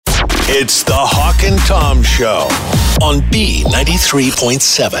It's the Hawk and Tom Show on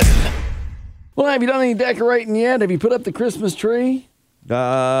B93.7. Well, have you done any decorating yet? Have you put up the Christmas tree?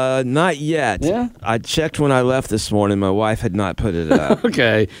 Not yet. Yeah? I checked when I left this morning. My wife had not put it up.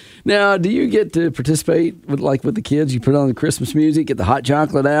 Okay. Now, do you get to participate with the kids? You put on the Christmas music, get the hot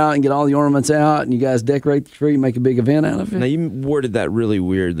chocolate out, and get all the ornaments out, and you guys decorate the tree, make a big event out of it? Now, you worded that really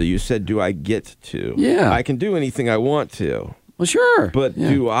weirdly. You said, do I get to? Yeah. I can do anything I want to. Well, sure. But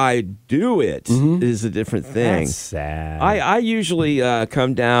do I do it is a different thing. That's sad. I usually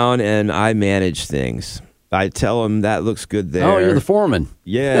come down and I manage things. I tell them that looks good there. Oh, you're the foreman.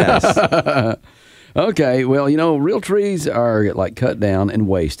 Yes. Okay, well, real trees are like cut down and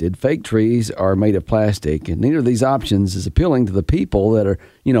wasted. Fake trees are made of plastic, and neither of these options is appealing to the people that are,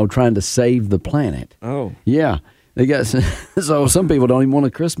 trying to save the planet. Oh. Yeah. They got so some people don't even want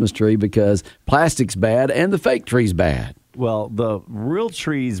a Christmas tree because plastic's bad and the fake tree's bad. Well, the real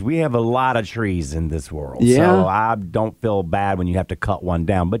trees, we have a lot of trees in this world. Yeah. So I don't feel bad when you have to cut one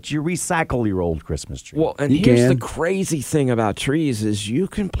down. But you recycle your old Christmas tree. Well, and You here's can. the crazy thing about trees is you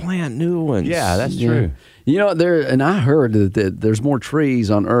can plant new ones. Yeah, that's true. And I heard that there's more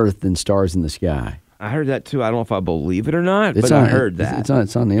trees on Earth than stars in the sky. I heard that too. I don't know if I believe it or not, but on, I heard that.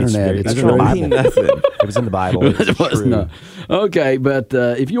 It's on the internet. It's It's in the true. Bible. Nothing. It was in the Bible. It's It was true. not. Okay, but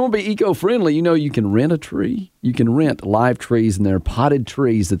if you want to be eco-friendly, you can rent a tree. You can rent live trees, and they're potted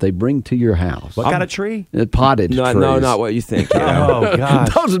trees that they bring to your house. What kind of tree? Potted No, trees. no, not what you think. Yeah. Oh, gosh.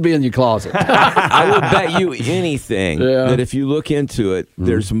 Those would be in your closet. I will bet you anything Yeah. that if you look into it,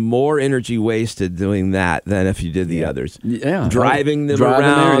 there's more energy wasted doing that than if you did the others. Yeah. Driving them Driving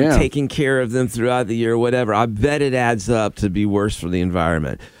there, around, yeah. taking care of them throughout the year, whatever. I bet it adds up to be worse for the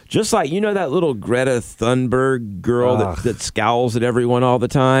environment. Just like, that little Greta Thunberg girl that scowls at everyone all the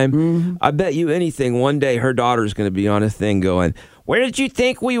time? Mm-hmm. I bet you anything one day her daughter's going to be on a thing going, where did you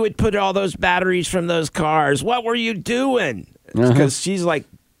think we would put all those batteries from those cars? What were you doing? Because she's like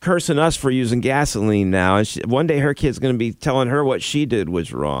cursing us for using gasoline now. And one day her kid's going to be telling her what she did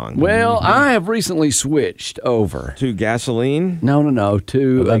was wrong. Well, I have recently switched over. To gasoline? No,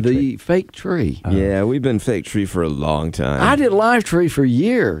 to the fake tree. Yeah, we've been fake tree for a long time. I did live tree for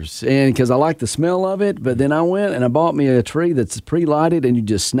years, and because I like the smell of it. But then I went and I bought me a tree that's pre-lighted, and you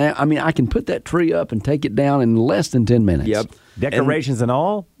just snap. I mean, I can put that tree up and take it down in less than 10 minutes. Yep. Decorations and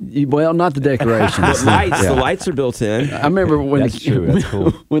all? Well, not the decorations. The lights are built in. I remember when That's true. That's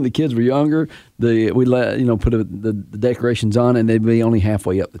cool. when the kids were younger, we let put the decorations on, and they'd be only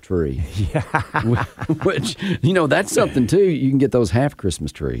halfway up the tree. Yeah, which that's something too. You can get those half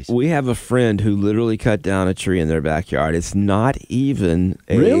Christmas trees. We have a friend who literally cut down a tree in their backyard. It's not even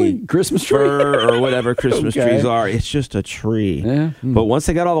a Really? Christmas tree? fir or whatever Christmas Okay. trees are. It's just a tree. Yeah. But once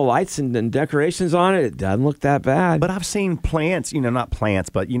they got all the lights and decorations on it, it doesn't look that bad. But I've seen plants, not plants,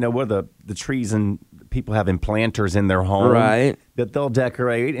 but where the trees and people have planters in their home. Right. That they'll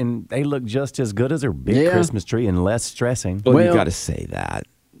decorate and they look just as good as their big Yeah. Christmas tree and less stressing. Well, you Well, got to say that.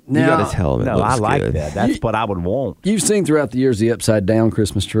 now- you got to tell them it No, looks I like good. that. That's what I would want. You've seen throughout the years the upside down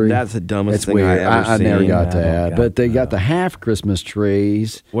Christmas tree. That's the dumbest That's thing weird. I ever I never seen. got I don't that. got But they got the half Christmas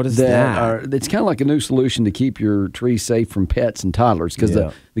trees. What is that? It's kind of like a new solution to keep your tree safe from pets and toddlers because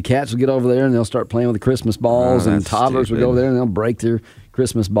Yeah. the cats will get over there and they'll start playing with the Christmas balls, and that's toddlers will go stupid. over there and they'll break their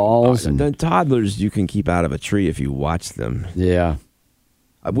Christmas balls. and The toddlers you can keep out of a tree if you watch them. yeah.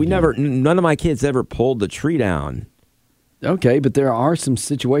 None of my kids ever pulled the tree down. Okay, but there are some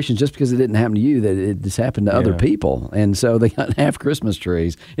situations just because it didn't happen to you that it just happened to other Yeah. people, and so they got half Christmas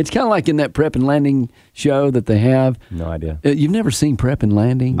trees. It's kind of like in that Prep and Landing show that they have. No idea. You've never seen Prep and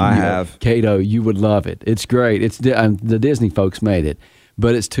Landing? I have. Cato, you would love it. It's great. It's the Disney folks made it,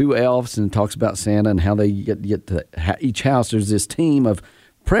 but it's two elves and it talks about Santa and how they get to each house. There's this team of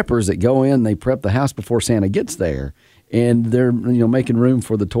preppers that go in. They prep the house before Santa gets there. And they're making room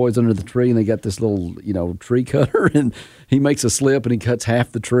for the toys under the tree, and they got this little tree cutter, and he makes a slip and he cuts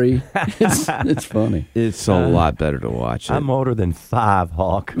half the tree. It's funny. It's a lot better to watch it. I'm older than 5,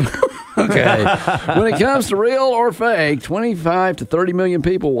 Hawk. Okay, when it comes to real or fake, 25 to 30 million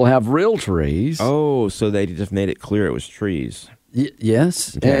people will have real trees. Oh, so they just made it clear it was trees.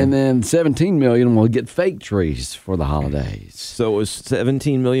 Yes, and then 17 million will get fake trees for the holidays. So it was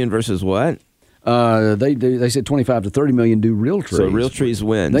 17 million versus what? They said 25 to 30 million do real trees. So real trees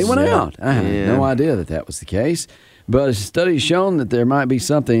wins. They went out. I had Yeah. no idea that was the case. But a study has shown that there might be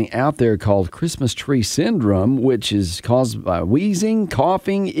something out there called Christmas tree syndrome, which is caused by wheezing,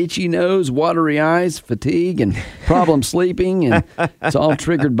 coughing, itchy nose, watery eyes, fatigue, and problem sleeping. And it's all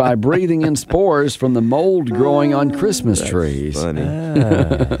triggered by breathing in spores from the mold growing on Christmas trees. Funny.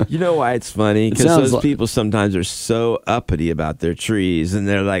 You know why it's funny? Because those people sometimes are so uppity about their trees, and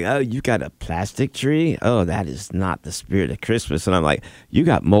they're like, "Oh, you got a plastic tree? Oh, that is not the spirit of Christmas." And I'm like, "You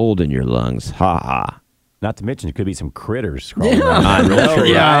got mold in your lungs, ha ha." Not to mention, it could be some critters crawling around. I know,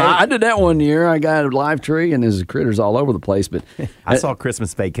 Yeah, right? I did that one year. I got a live tree, and there's critters all over the place. But I saw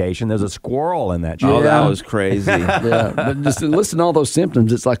Christmas Vacation. There's a squirrel in that tree. Oh, that was crazy. yeah, but just listen to all those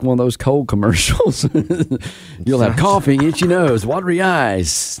symptoms. It's like one of those cold commercials. You'll have coughing, itchy nose, watery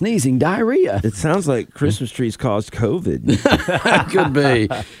eyes, sneezing, diarrhea. It sounds like Christmas trees caused COVID. Could be.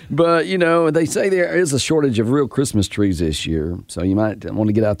 But, they say there is a shortage of real Christmas trees this year. So you might want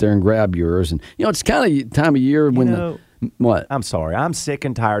to get out there and grab yours. And, it's kind of time of year when what? I'm sorry. I'm sick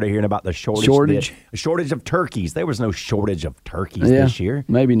and tired of hearing about the shortage. The shortage of turkeys. There was no shortage of turkeys this year.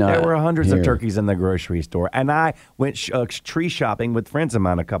 Maybe not. There were hundreds here. of turkeys in the grocery store. And I went tree shopping with friends of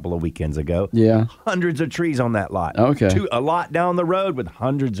mine a couple of weekends ago. Yeah. Hundreds of trees on that lot. Okay. A lot down the road with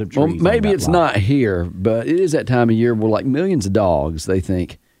hundreds of trees. Well, maybe on that it's lot. not here, but it is that time of year where, like, millions of dogs, they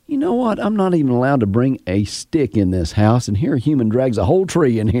think, you know what? I'm not even allowed to bring a stick in this house, and here a human drags a whole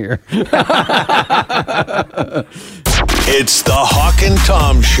tree in here. It's the Hawk and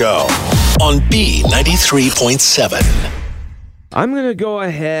Tom Show on B93.7. I'm going to go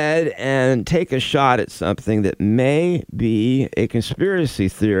ahead and take a shot at something that may be a conspiracy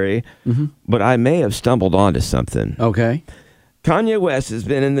theory, but I may have stumbled onto something. Okay. Kanye West has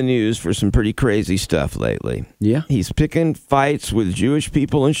been in the news for some pretty crazy stuff lately. Yeah. He's picking fights with Jewish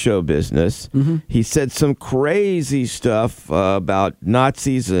people in show business. He said some crazy stuff about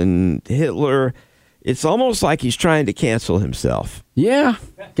Nazis and Hitler. It's almost like he's trying to cancel himself. Yeah.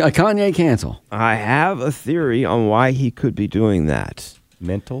 Kanye cancel. I have a theory on why he could be doing that.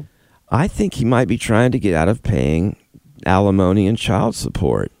 Mental? I think he might be trying to get out of paying alimony and child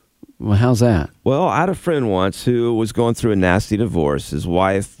support. Well, how's that? Well, I had a friend once who was going through a nasty divorce. His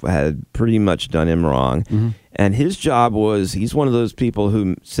wife had pretty much done him wrong. And his job was, he's one of those people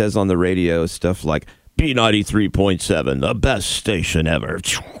who says on the radio stuff like, B93.7, the best station ever.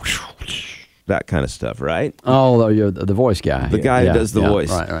 That kind of stuff, right? Oh, you're the voice guy. The guy who does the voice.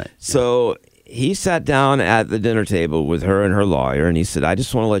 Right. So he sat down at the dinner table with her and her lawyer, and he said, I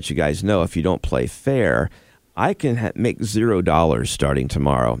just want to let you guys know, if you don't play fair, I can make $0 starting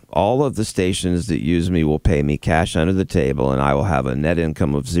tomorrow. All of the stations that use me will pay me cash under the table, and I will have a net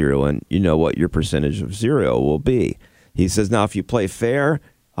income of $0, and you know what your percentage of $0 will be. He says, now, if you play fair,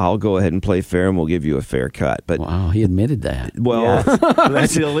 I'll go ahead and play fair, and we'll give you a fair cut. But wow, he admitted that. well,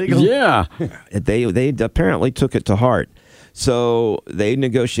 That's illegal? Yeah. they apparently took it to heart. So they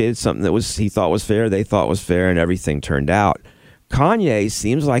negotiated something that he thought was fair, they thought was fair, and everything turned out. Kanye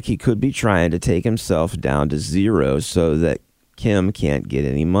seems like he could be trying to take himself down to $0 so that Kim can't get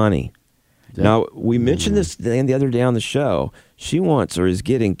any money. Now, we mentioned this the other day on the show. She wants or is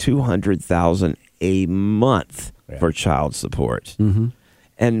getting $200,000 a month for child support.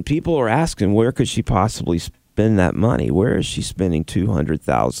 And people are asking, where could she possibly spend that money? Where is she spending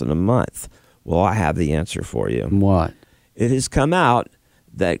 $200,000 a month? Well, I have the answer for you. What? It has come out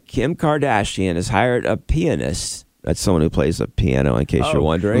that Kim Kardashian has hired a pianist. That's someone who plays a piano, in case you're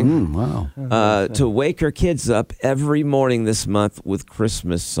wondering. Wow. To wake her kids up every morning this month with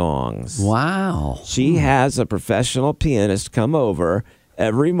Christmas songs. Wow. She has a professional pianist come over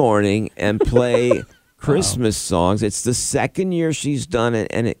every morning and play Christmas songs. It's the second year she's done it,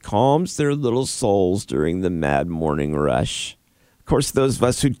 and it calms their little souls during the mad morning rush. Of course, those of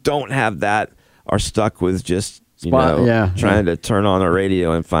us who don't have that are stuck with just trying to turn on a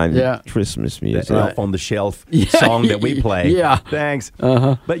radio and find Christmas music. The Elf on the Shelf song that we play. Yeah. Thanks.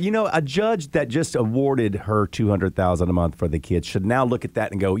 But, a judge that just awarded her $200,000 a month for the kids should now look at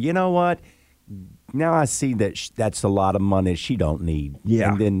that and go, you know what? Now I see that that's a lot of money she don't need.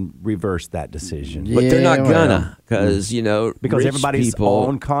 Yeah. And then reverse that decision. But they're not well. gonna, because Because rich everybody's people,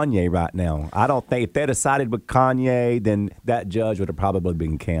 on Kanye right now. I don't think if they decided with Kanye, then that judge would have probably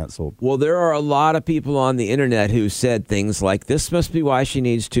been canceled. Well, there are a lot of people on the internet who said things like, "This must be why she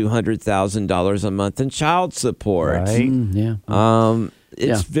needs $200,000 a month in child support." Right? Yeah.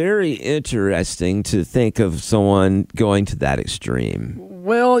 It's very interesting to think of someone going to that extreme.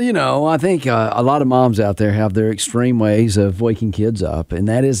 Well, I think a lot of moms out there have their extreme ways of waking kids up, and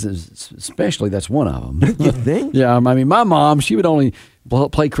that is especially that's one of them. You think? Yeah, I mean, my mom, she would only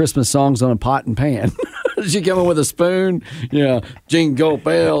play Christmas songs on a pot and pan. She coming with a spoon. Yeah, jingle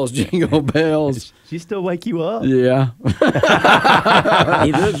bells, jingle bells. She still wake you up? Yeah,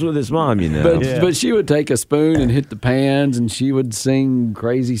 He lives with his mom, you know. but she would take a spoon and hit the pans, and she would sing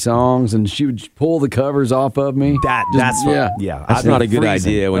crazy songs, and she would pull the covers off of me. That's That's not a good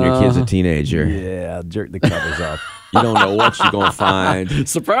idea when your kid's a teenager. Yeah, jerk the covers off. You don't know what you're gonna find.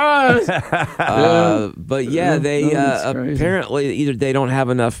 Surprise! But yeah, they that's crazy. apparently either they don't have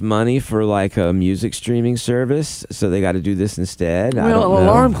enough money for like a music streaming service, so they got to do this instead. I Well, don't an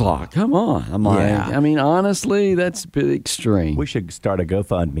know. alarm clock. Come on. I'm like, Yeah. I mean, honestly, that's a bit extreme. We should start a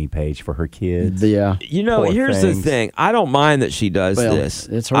GoFundMe page for her kids. Yeah. You know, Poor here's things. the thing. I don't mind that she does Well, this.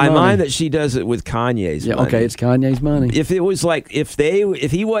 it's her I money. mind that she does it with Kanye's Yeah. money. Okay, it's Kanye's money. If it was like if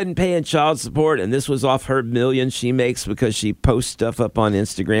he wasn't paying child support and this was off her millions she makes because she posts stuff up on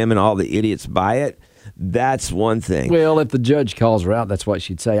Instagram and all the idiots buy it, that's one thing. Well, if the judge calls her out, that's what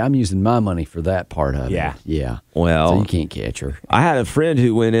she'd say. I'm using my money for that part of Yeah. it. Yeah. Well, So you can't catch her. I had a friend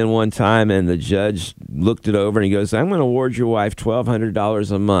who went in one time and the judge looked it over and he goes, I'm going to award your wife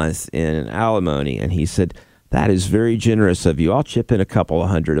 $1,200 a month in alimony. And he said, that is very generous of you. I'll chip in a couple of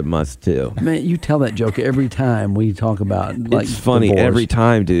hundred a month too. Man, you tell that joke every time we talk about like It's funny divorce. every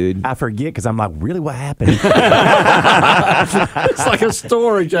time, dude. I forget because I'm like, really, what happened? It's like a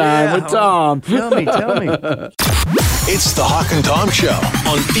story time with Tom. Tell me. It's the Hawk and Tom Show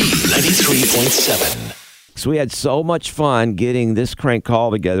on B93.7. So we had so much fun getting this crank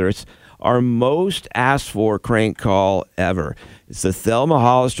call together. It's our most asked for crank call ever. It's the Thelma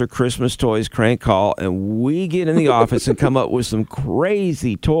Hollister Christmas Toys crank call, and we get in the office and come up with some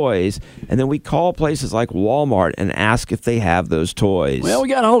crazy toys, and then we call places like Walmart and ask if they have those toys. Well, we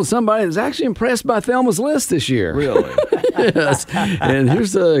got a hold of somebody that's actually impressed by Thelma's list this year. Really? Yes. And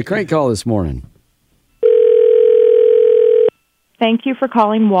here's the crank call this morning. Thank you for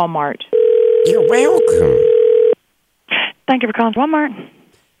calling Walmart. You're welcome. Thank you for calling Walmart.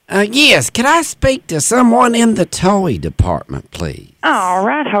 Yes, can I speak to someone in the toy department, please? All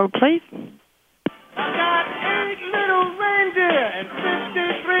right, hold please.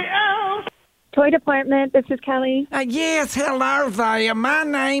 Toy department, this is Kelly. Yes, hello there. My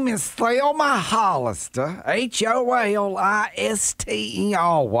name is Thelma Hollister, Hollister.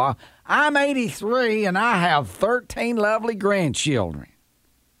 I'm 83, and I have 13 lovely grandchildren.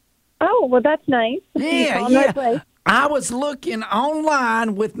 Oh, well, that's nice. Yeah, Called the right place. I was looking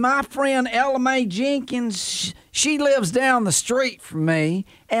online with my friend Ella Mae Jenkins. She lives down the street from me,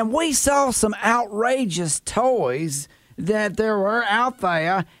 and we saw some outrageous toys that there were out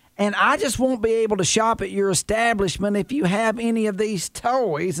there, and I just won't be able to shop at your establishment if you have any of these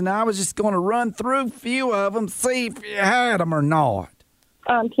toys, and I was just going to run through a few of them, see if you had them or not.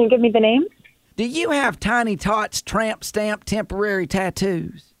 Can you give me the name? Do you have Tiny Tots Tramp Stamp temporary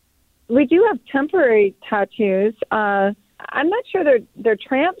tattoos? We do have temporary tattoos. I'm not sure they're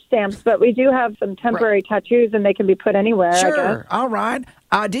tramp stamps, but we do have some temporary tattoos, and they can be put anywhere, I guess. Sure, all right.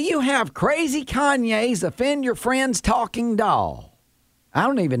 Do you have Crazy Kanye's Offend Your Friends Talking Doll? I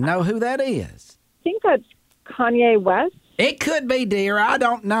don't even know who that is. I think that's Kanye West. It could be, dear. I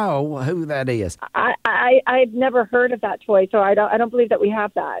don't know who that is. I've never heard of that toy, so I don't believe that we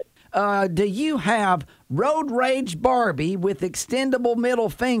have that. Do you have Road Rage Barbie with extendable middle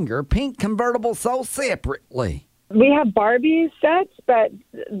finger, pink convertible sold separately? We have Barbie sets, but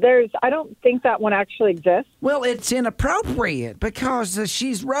I don't think that one actually exists. Well, it's inappropriate because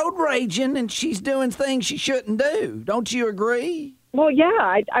she's road raging and she's doing things she shouldn't do. Don't you agree? Well,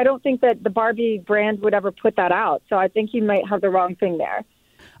 yeah, I don't think that the Barbie brand would ever put that out, so I think you might have the wrong thing there.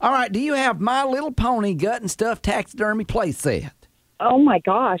 All right, do you have My Little Pony gut and stuffed taxidermy playset? Oh, my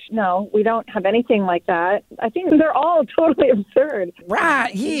gosh, no, we don't have anything like that. I think they're all totally absurd.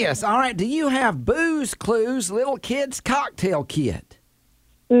 Right, yes. All right, do you have Booze Clues Little Kids Cocktail Kit?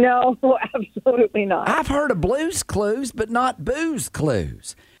 No, absolutely not. I've heard of Blues Clues, but not Booze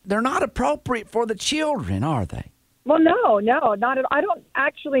Clues. They're not appropriate for the children, are they? Well, no, not at all. I don't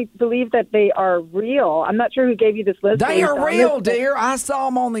actually believe that they are real. I'm not sure who gave you this list. They based are on real, this. dear. I saw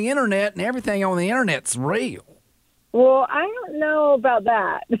them on the internet, and everything on the internet's real. Well, I don't know about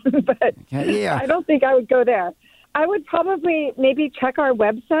that, but Yeah. I don't think I would go there. I would probably maybe check our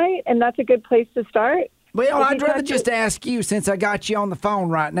website, and that's a good place to start. Well, If I'd you rather check just ask you since I got you on the phone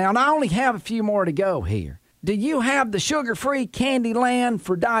right now, and I only have a few more to go here. Do you have the sugar-free Candyland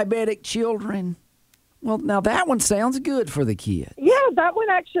for diabetic children? Well, now that one sounds good for the kid. Yeah, that one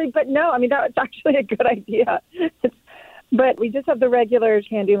actually, but no, I mean, that was actually a good idea. But we just have the regular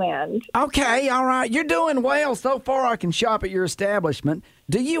Candyland. Okay, all right. You're doing well. So far, I can shop at your establishment.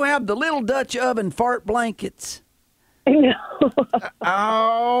 Do you have the Little Dutch Oven fart blankets? No.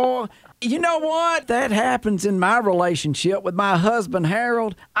 Oh, you know what? That happens in my relationship with my husband,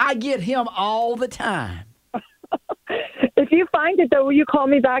 Harold. I get him all the time. If you find it, though, will you call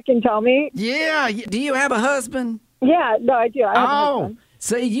me back and tell me? Yeah. Do you have a husband? Yeah, no, I do. I have a Oh, husband.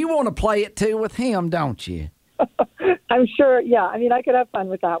 see, you want to play it too with him, don't you? I'm sure, yeah. I mean, I could have fun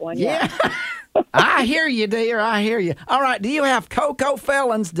with that one. Yeah. I hear you, dear. I hear you. All right. Do you have Coco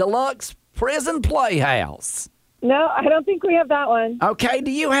Felon's Deluxe Prison Playhouse? No, I don't think we have that one. Okay.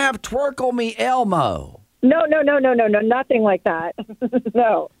 Do you have Twerkle Me Elmo? No, nothing like that.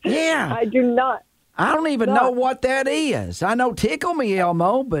 No. Yeah. I do not. I don't even know what that is. I know Tickle Me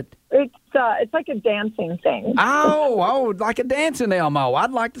Elmo, but It's like a dancing thing. oh, like a dancing Elmo.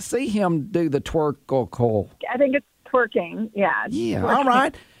 I'd like to see him do the twerkle. I think it's twerking. Yeah. Yeah. Twerking. All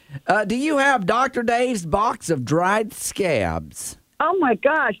right. Do you have Dr. Dave's box of dried scabs? Oh my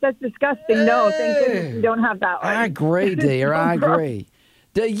gosh, that's disgusting. No, thank goodness we don't have that one. I agree, dear. I agree.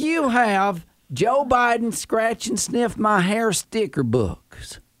 Do you have Joe Biden scratch and sniff my hair sticker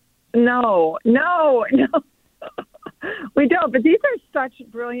books? No. We don't, but these are such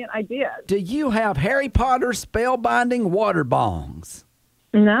brilliant ideas. Do you have Harry Potter spellbinding water bongs?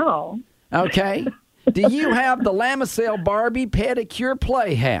 No. Okay. Do you have the Lamiselle Barbie pedicure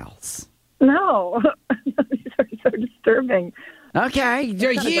playhouse? No. These are so disturbing. Okay.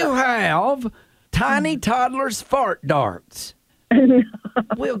 Do you have Tiny Toddler's fart darts?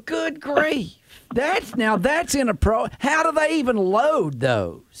 Well, good grief. That's inappropriate. How do they even load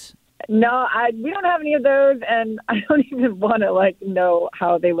those? No, we don't have any of those, and I don't even want to know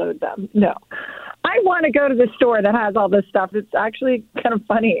how they load them. No. I want to go to the store that has all this stuff. It's actually kind of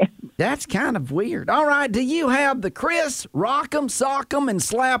funny. That's kind of weird. All right, do you have the Chris Rock'em, Sock'em, and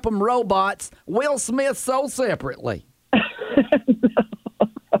Slap'em robots Will Smith sold separately?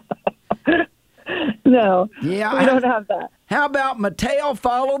 No. Yeah. We don't have that. How about Mattel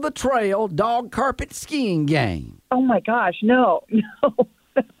Follow the Trail dog carpet skiing game? Oh, my gosh. No.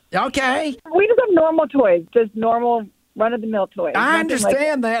 Okay. We just have normal toys, just normal run-of-the-mill toys. I Nothing like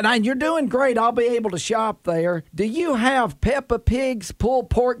understand that, and you're doing great. I'll be able to shop there. Do you have Peppa Pig's pulled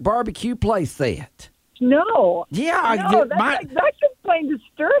pork barbecue play set? No. Yeah. No, that's just plain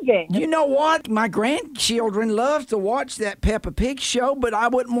disturbing. You know what? My grandchildren love to watch that Peppa Pig show, but I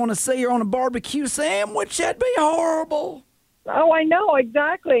wouldn't want to see her on a barbecue sandwich. That'd be horrible. Oh, I know,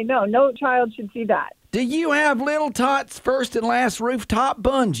 exactly. No child should see that. Do you have Little Tots First and Last Rooftop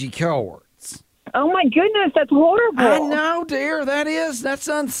bungee cords? Oh, my goodness, that's horrible. I know, dear. That's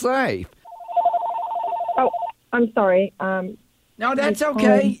unsafe. Oh, I'm sorry. No, that's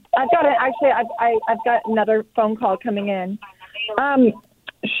okay. I've got it. Actually, I've got another phone call coming in.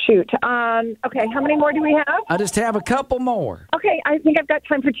 Shoot. Okay, how many more do we have? I just have a couple more. Okay, I think I've got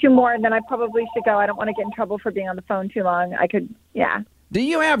time for two more, and then I probably should go. I don't want to get in trouble for being on the phone too long. Yeah. Do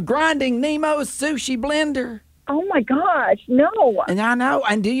you have Grinding Nemo's sushi blender? Oh, my gosh, no. And I know.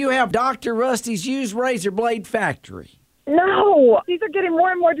 And do you have Dr. Rusty's used razor blade factory? No. These are getting more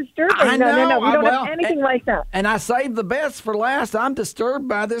and more disturbing. I know. No. We don't have anything like that. And I saved the best for last. I'm disturbed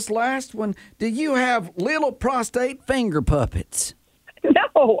by this last one. Do you have little prostate finger puppets?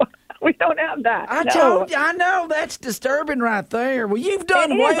 No. We don't have that. I know. That's disturbing right there. Well, you've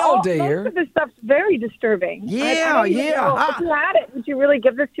done well, dear. Most of this stuff's very disturbing. Yeah. If you had it, would you really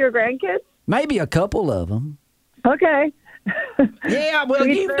give this to your grandkids? Maybe a couple of them. Okay. Yeah, well,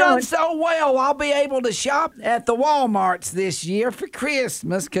 you've done so well. I'll be able to shop at the Walmarts this year for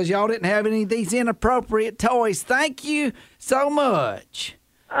Christmas because y'all didn't have any of these inappropriate toys. Thank you so much.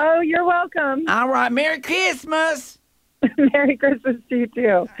 Oh, you're welcome. All right. Merry Christmas. Merry Christmas to you,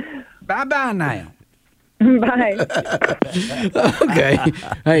 too. Bye-bye now. Bye. Okay.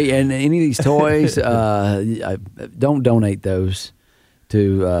 Hey, and any of these toys, don't donate those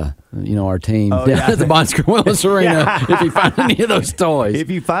to our team down at the Bonsker Willis Arena if you find any of those toys. If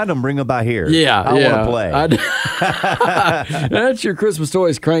you find them, bring them by here. Yeah, I want to play. That's your Christmas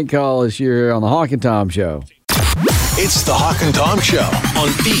toys crank call this year on the Hawk and Tom Show. It's the Hawk and Tom Show on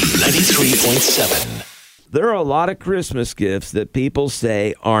B93.7. There are a lot of Christmas gifts that people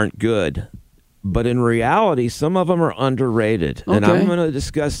say aren't good, but in reality, some of them are underrated. And I'm going to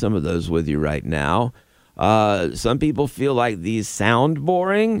discuss some of those with you right now. Some people feel like these sound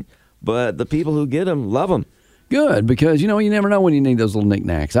boring, but the people who get them love them. Good, because, you never know when you need those little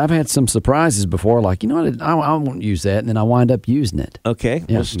knickknacks. I've had some surprises before, like, I won't use that, and then I wind up using it. Okay,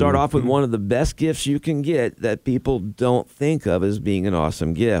 we'll start off with one of the best gifts you can get that people don't think of as being an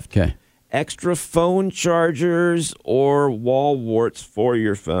awesome gift. Okay. extra phone chargers or wall warts for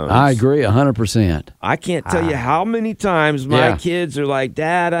your phones. I agree 100%. I can't tell you how many times my kids are like,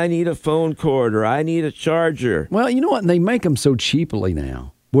 Dad, I need a phone cord or I need a charger. Well, you know what? They make them so cheaply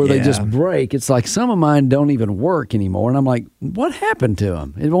now where they just break. It's like some of mine don't even work anymore. And I'm like, what happened to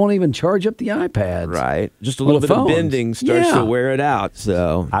them? It won't even charge up the iPads. Right. Just a little bit of bending starts to wear it out.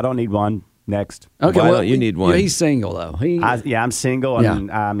 So I don't need one. Next. Okay, Why well, don't you need one? Yeah, he's single, though. I'm single, and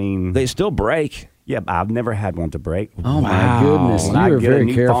I mean... They still break. Yeah, I've never had one to break. Oh, my goodness. When You I are get very a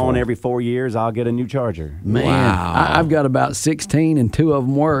new careful. phone every 4 years, I'll get a new charger. Man, Wow. I've got about 16 and 2 of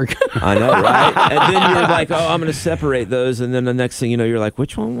them work. I know, right? And then you're like, oh, I'm going to separate those. And then the next thing you know, you're like,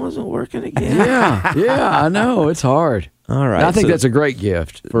 which one wasn't working again? yeah, I know. It's hard. All right. I think that's a great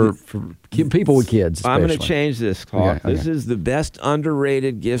gift for people with kids, especially. I'm going to change this, Clark. Okay. This is the best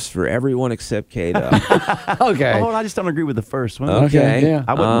underrated gifts for everyone except Kato. Okay. Oh, I just don't agree with the first one. Okay. Yeah.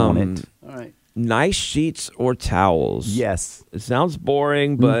 I wouldn't want it. All right. Nice sheets or towels. Yes. It sounds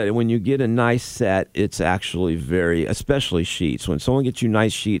boring, but when you get a nice set, it's actually especially sheets. When someone gets you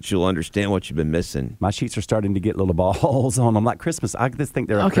nice sheets, you'll understand what you've been missing. My sheets are starting to get little balls on them like Christmas. I just think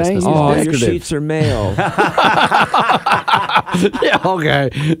they're a Okay, Christmas. you Oh, decorative. your sheets are male. Yeah, okay.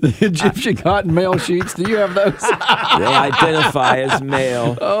 The Egyptian cotton mail sheets, do you have those? They identify as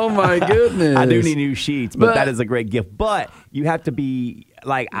male. Oh, my goodness. I do need new sheets, but But- that is a great gift. But you have to be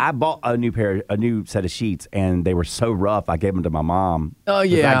like, I bought a new set of sheets, and they were so rough. I gave them to my mom. Oh, 'Cause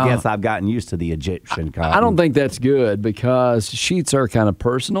yeah. I guess I've gotten used to the Egyptian cotton. I don't think that's good because sheets are kind of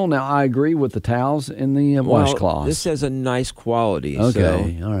personal. Now, I agree with the towels and the washcloths. This has a nice quality.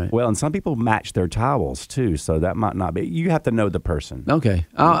 Okay, So all right. Well, and some people match their towels too, so that might not be. You have to know the person. Okay.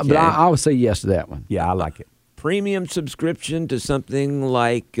 But I would say yes to that one. Yeah, I like it. premium subscription to something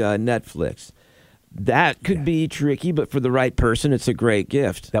like Netflix. That could be tricky, but for the right person, it's a great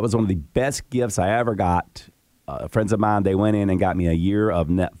gift. That was one of the best gifts I ever got. Friends of mine, they went in and got me a year of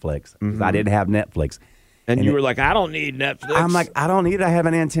Netflix. 'Cause I didn't have Netflix. And you were like, I don't need Netflix. I'm like, I don't need it. I have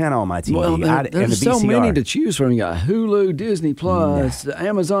an antenna on my TV. Well, and there's the so VCR. many to choose from. You got Hulu, Disney Plus,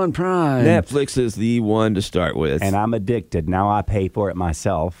 Amazon Prime. Netflix is the one to start with. And I'm addicted. Now I pay for it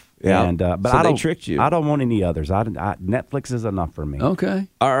myself. Yeah. And, but So I they don't, tricked you. I don't want any others. Netflix is enough for me. Okay.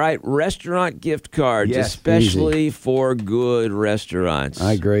 All right, restaurant gift cards, Yes, especially for good restaurants.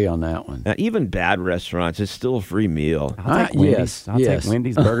 I agree on that one. Now, even bad restaurants, it's still a free meal. I'll take Wendy's. yes, I'll yes. take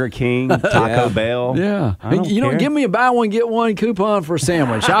Wendy's, Burger King, Taco Bell. Yeah. I don't You know, care. give me a buy one, get one coupon for a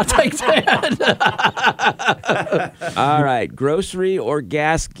sandwich. I'll take that. All right, grocery or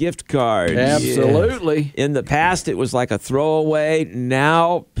gas gift cards. Absolutely. In the past, it was like a throwaway.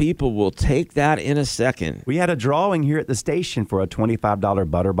 Now, people will take that in a second. We had a drawing here at the station for a $25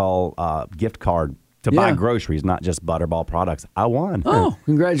 Butterball gift card to buy Yeah. groceries, not just Butterball products. I won. Oh,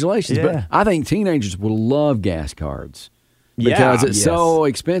 congratulations. Yeah. But I think teenagers will love gas cards because it's so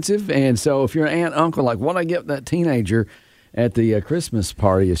expensive. And so if you're an aunt, uncle, like, what I get that teenager at the Christmas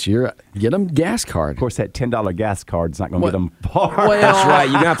party this year, get them gas card. Of course, that $10 gas card's not going to get them far. Well, That's right.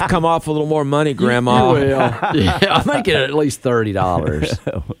 You're going to have to come off a little more money, Grandma. You will. Yeah, I'll make it at least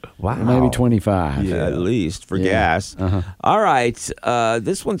 $30. Wow. Maybe 25. At least for gas. All right.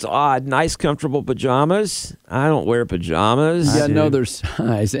 This one's odd. Nice, comfortable pajamas. I don't wear pajamas. You gotta know their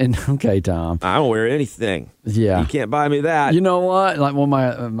size. And okay, Tom. I don't wear anything. Yeah. You can't buy me that. You know what? Like when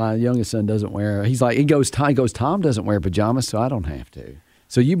my youngest son doesn't wear, he goes, Tom doesn't wear pajamas, so I don't have to.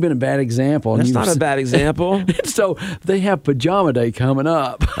 So you've been a bad example. That's not a bad example. So they have pajama day coming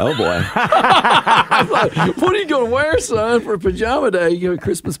up. Oh, boy. I'm like, what are you going to wear, son, for pajama day?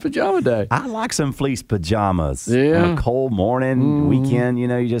 Christmas pajama day. I like some fleece pajamas. Yeah. On a cold morning, weekend,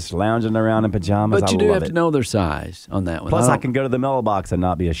 you're just lounging around in pajamas. But you I do love have it. to know their size on that one. Plus, I don't- can go to the mailbox and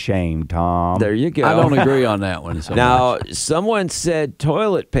not be ashamed, Tom. There you go. I don't agree on that one so Now, much. someone said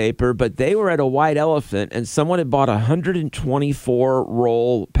toilet paper, but they were at a White Elephant, and someone had bought a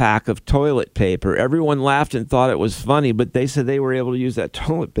 124-roll pack of toilet paper. Everyone laughed and thought it was funny, but they said they were able to use that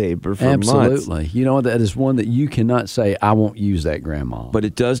toilet paper for months. Absolutely. You know what? That is one that you cannot say, I won't use that, Grandma. But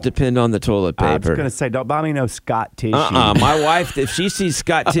it does depend on the toilet I was paper. going to say, don't buy me no Scott tissue. My wife, if she sees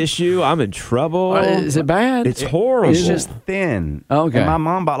Scott tissue, I'm in trouble. Is it bad? It's horrible. It's just thin. Okay. And my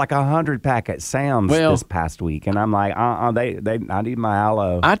mom bought like 100 pack at Sam's Well- this past week, and I'm like, I need my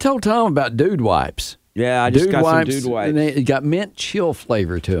aloe. I told Tom about dude wipes. Yeah, I just Dude got wipes, some dude wipes. and they got mint chill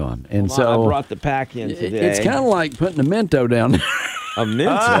flavor to them, and I so brought the pack in today. it's kind of like putting a Mento down there. a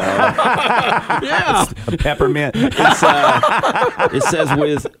Mento. Yeah, Peppermint. It says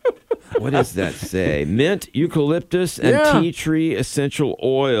What does that say? Mint, eucalyptus, and tea tree essential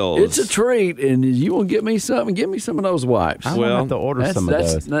oils. It's a treat, and you want to get me something? Give me some of those wipes. I will have to order some of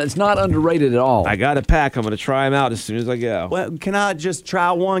those. It's not underrated at all. I got a pack. I'm going to try them out as soon as I go. Well, can I just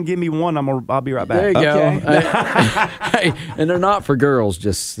try one? Give me one. I'll be right back. There you Okay. go. Hey, and they're not for girls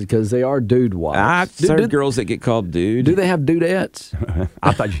just because they are dude wipes. I've served girls that get called dude. Do they have dudettes?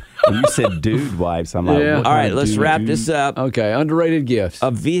 I thought when you said dude wipes, I'm like, Yeah. what All kind right, of let's dude? wrap this up. Okay, underrated gifts.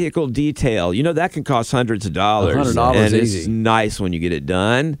 A vehicle detail. You know, that can cost hundreds of dollars. $100 and easy. it's nice when you get it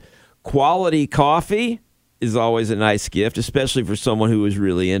done. Quality coffee is always a nice gift, especially for someone who is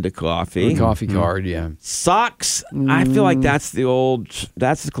really into coffee. A coffee card, yeah. Socks, I feel like that's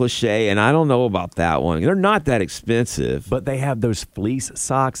the cliche, and I don't know about that one. They're not that expensive. But they have those fleece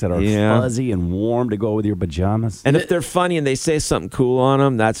socks that are Yeah. fuzzy and warm to go with your pajamas. And if they're funny and they say something cool on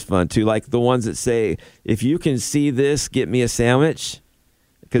them, that's fun too. Like the ones that say, if you can see this, get me a sandwich.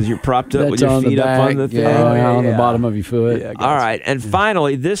 Because you're propped up with That's your on the feet up back, on the thing. yeah, on the yeah. bottom of your foot. Yeah, All right. And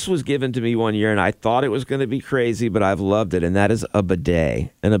finally, this was given to me one year, and I thought it was going to be crazy, but I've loved it, and that is a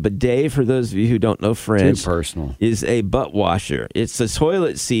bidet. And a bidet, for those of you who don't know French, Too personal. is a butt washer. It's a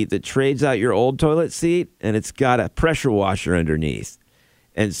toilet seat that trades out your old toilet seat, and it's got a pressure washer underneath.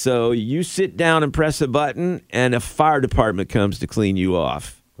 And so you sit down and press a button, and a fire department comes to clean you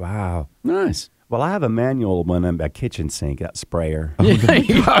off. Wow. Nice. Well, I have a manual one, a kitchen sink, that sprayer.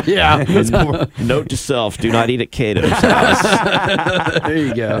 Yeah. Note to self, do not eat at Cato's house. There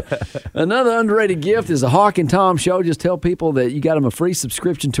you go. Another underrated gift is the Hawk and Tom Show. Just tell people that you got them a free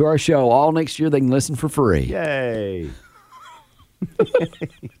subscription to our show. All next year they can listen for free. Yay.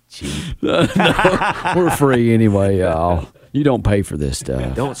 We're free anyway, y'all. You don't pay for this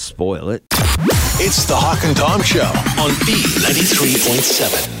stuff. Don't spoil it. It's the Hawk and Tom Show on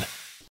B93.7.